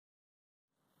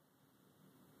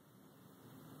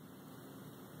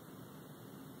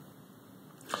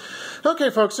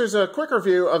Okay, folks, here's a quick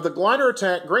review of the Glider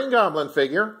Attack Green Goblin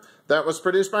figure that was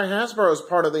produced by Hasbro as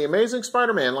part of the Amazing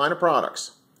Spider-Man line of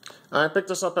products. I picked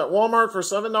this up at Walmart for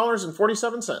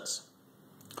 $7.47.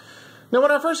 Now,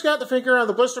 when I first got the figure out of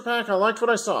the blister pack, I liked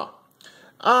what I saw.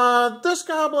 This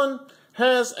Goblin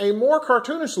has a more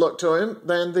cartoonish look to him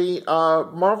than the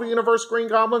Marvel Universe Green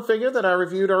Goblin figure that I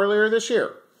reviewed earlier this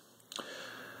year.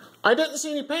 I didn't see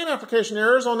any paint application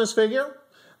errors on this figure.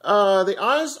 The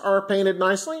eyes are painted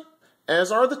nicely,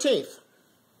 as are the teeth.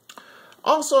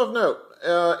 Also of note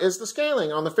is the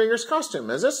scaling on the figure's costume,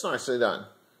 as it's nicely done.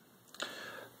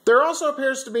 There also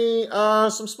appears to be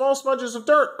some small smudges of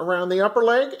dirt around the upper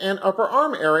leg and upper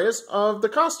arm areas of the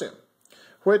costume,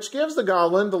 which gives the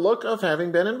Goblin the look of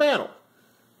having been in battle.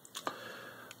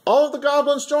 All of the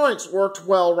Goblin's joints worked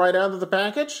well right out of the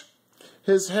package.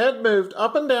 His head moved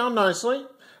up and down nicely,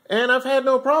 and I've had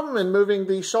no problem in moving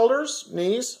the shoulders,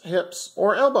 knees, hips,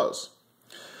 or elbows.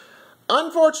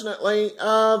 Unfortunately,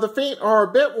 the feet are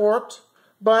a bit warped,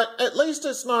 but at least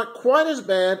it's not quite as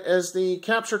bad as the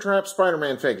Capture Trap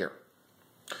Spider-Man figure.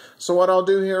 So what I'll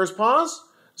do here is pause,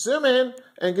 zoom in,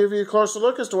 and give you a closer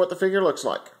look as to what the figure looks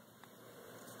like.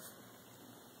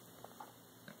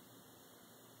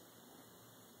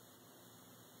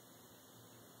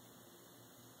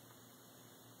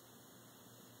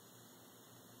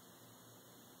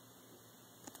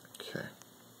 Okay.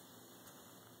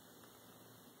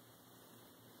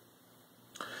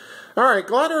 Alright,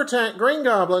 Glider Attack Green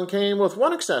Goblin came with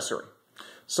one accessory.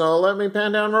 So let me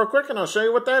pan down real quick and I'll show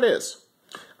you what that is.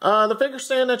 The figure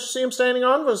stand that you see him standing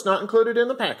on was not included in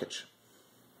the package.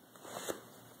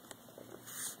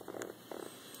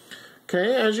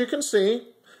 Okay, as you can see,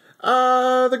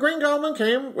 the Green Goblin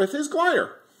came with his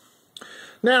glider.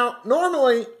 Now,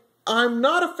 normally, I'm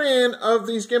not a fan of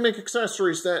these gimmick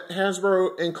accessories that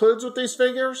Hasbro includes with these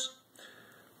figures,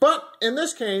 but in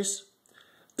this case,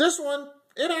 this one,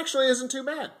 it actually isn't too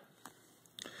bad.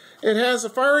 It has a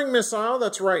firing missile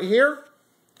that's right here,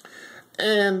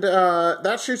 and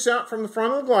that shoots out from the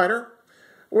front of the glider,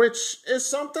 which is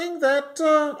something that,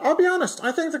 I'll be honest,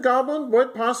 I think the Goblin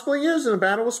would possibly use in a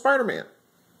battle with Spider-Man.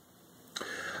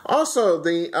 Also,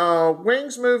 the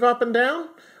wings move up and down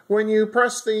when you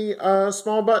press the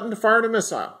small button to fire the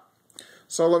missile.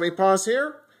 So let me pause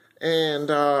here, and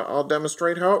I'll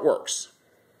demonstrate how it works.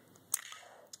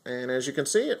 And as you can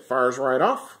see, it fires right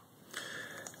off.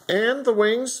 And the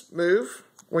wings move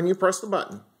when you press the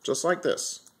button, just like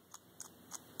this.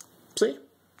 See?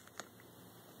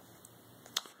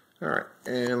 Alright,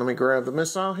 and let me grab the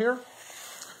missile here.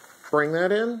 Bring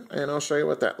that in, and I'll show you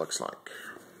what that looks like.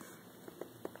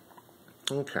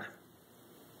 Okay.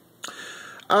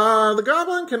 The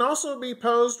Goblin can also be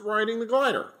posed riding the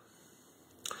glider.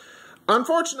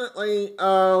 Unfortunately,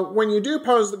 when you do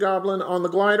pose the Goblin on the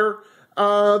glider,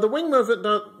 the wing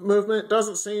movement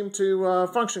doesn't seem to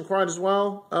function quite as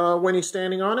well when he's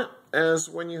standing on it as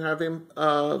when you have him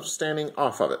standing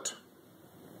off of it.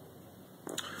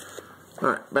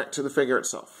 Alright, back to the figure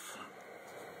itself.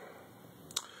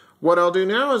 What I'll do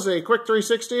now is a quick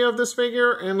 360 of this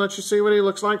figure and let you see what he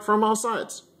looks like from all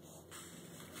sides.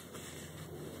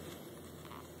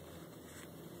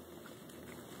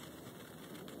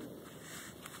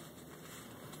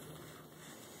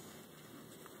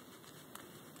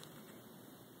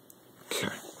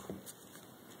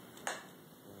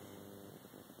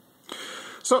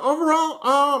 So overall,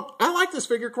 I like this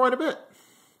figure quite a bit.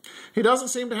 He doesn't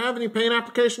seem to have any paint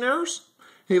application errors.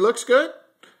 He looks good.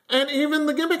 And even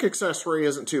the gimmick accessory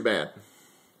isn't too bad.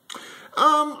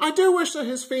 I do wish that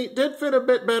his feet did fit a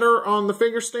bit better on the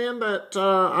figure stand that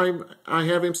I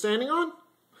have him standing on.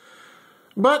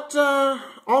 But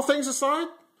all things aside,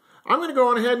 I'm going to go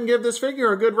on ahead and give this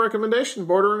figure a good recommendation,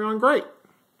 bordering on great.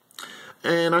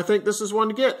 And I think this is one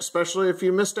to get, especially if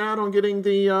you missed out on getting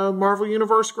the Marvel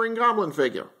Universe Green Goblin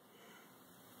figure.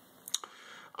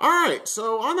 Alright,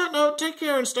 so on that note, take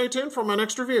care and stay tuned for my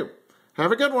next review.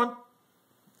 Have a good one.